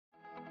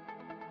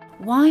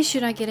Why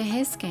should I get a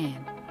hair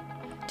scan?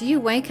 Do you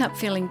wake up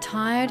feeling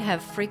tired,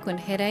 have frequent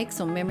headaches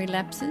or memory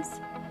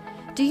lapses?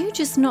 Do you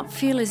just not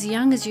feel as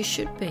young as you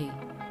should be?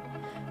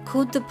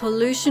 Could the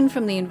pollution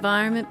from the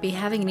environment be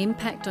having an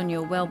impact on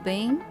your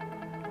well-being?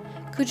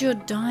 Could your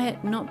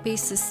diet not be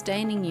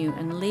sustaining you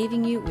and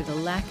leaving you with a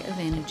lack of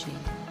energy?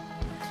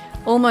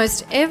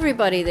 Almost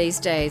everybody these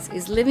days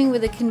is living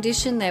with a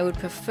condition they would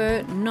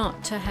prefer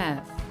not to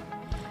have,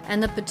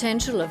 and the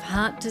potential of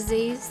heart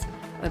disease,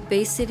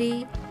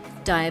 obesity,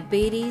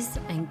 diabetes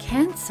and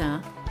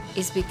cancer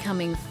is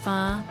becoming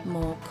far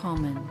more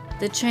common.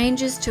 The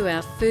changes to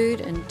our food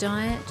and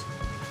diet,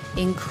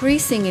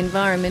 increasing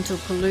environmental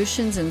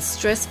pollutions and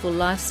stressful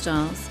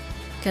lifestyles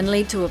can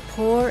lead to a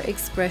poor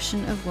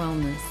expression of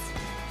wellness.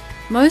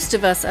 Most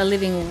of us are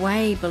living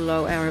way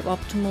below our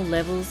optimal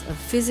levels of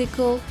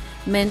physical,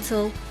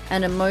 mental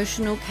and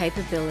emotional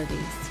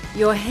capabilities.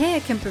 Your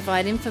hair can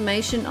provide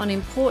information on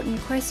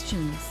important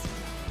questions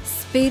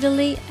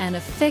speedily and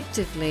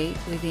effectively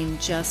within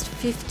just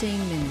 15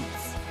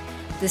 minutes.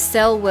 The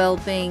Cell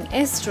Wellbeing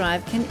S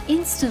drive can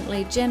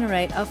instantly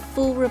generate a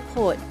full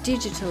report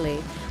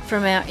digitally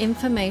from our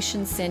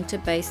information center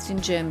based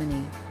in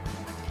Germany,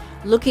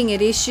 looking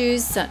at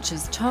issues such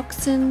as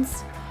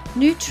toxins,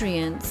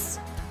 nutrients,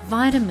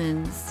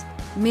 vitamins,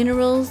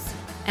 minerals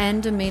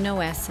and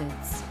amino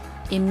acids,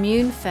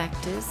 immune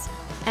factors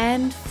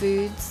and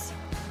foods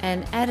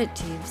and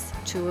additives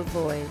to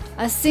avoid.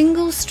 A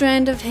single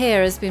strand of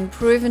hair has been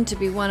proven to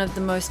be one of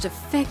the most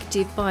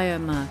effective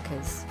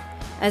biomarkers,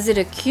 as it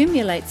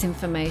accumulates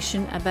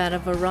information about a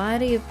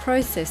variety of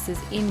processes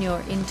in your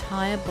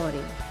entire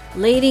body.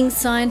 Leading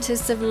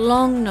scientists have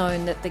long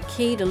known that the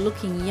key to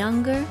looking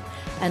younger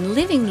and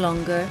living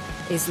longer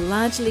is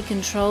largely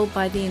controlled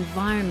by the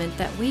environment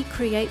that we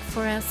create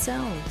for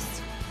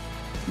ourselves.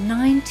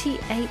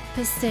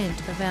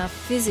 98% of our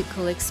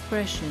physical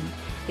expression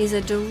is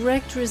a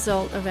direct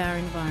result of our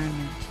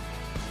environment,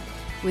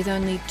 with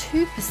only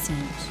 2%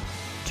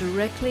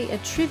 directly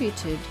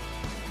attributed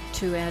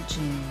to our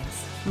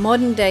genes.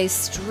 Modern-day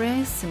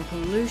stress and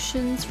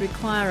pollutions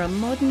require a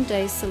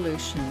modern-day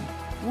solution.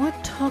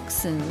 What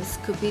toxins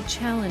could be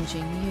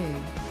challenging you?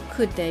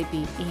 Could they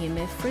be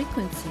EMF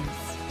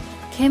frequencies,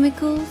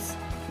 chemicals,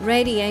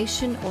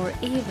 radiation, or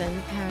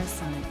even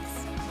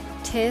parasites?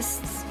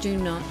 Tests do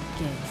not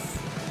guess.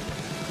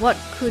 What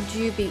could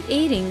you be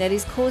eating that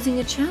is causing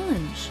a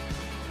challenge?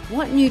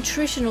 What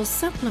nutritional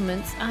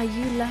supplements are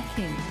you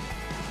lacking?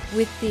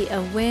 With the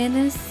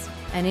awareness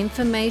and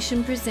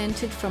information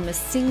presented from a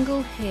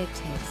single hair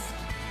test,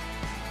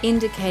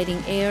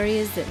 indicating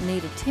areas that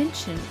need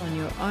attention on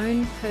your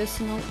own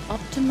personal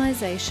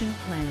optimization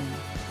plan.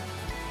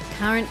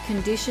 Current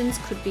conditions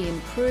could be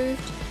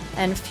improved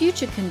and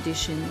future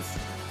conditions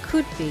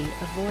could be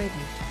avoided.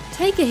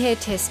 Take a hair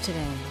test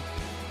today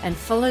and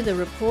follow the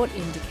report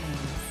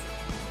indicators,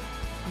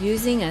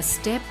 using a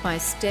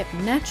step-by-step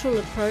natural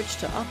approach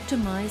to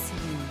optimize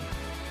you.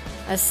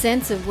 A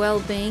sense of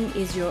well-being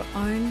is your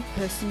own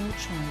personal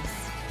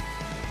choice.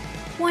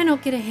 Why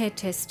not get a hair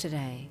test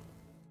today?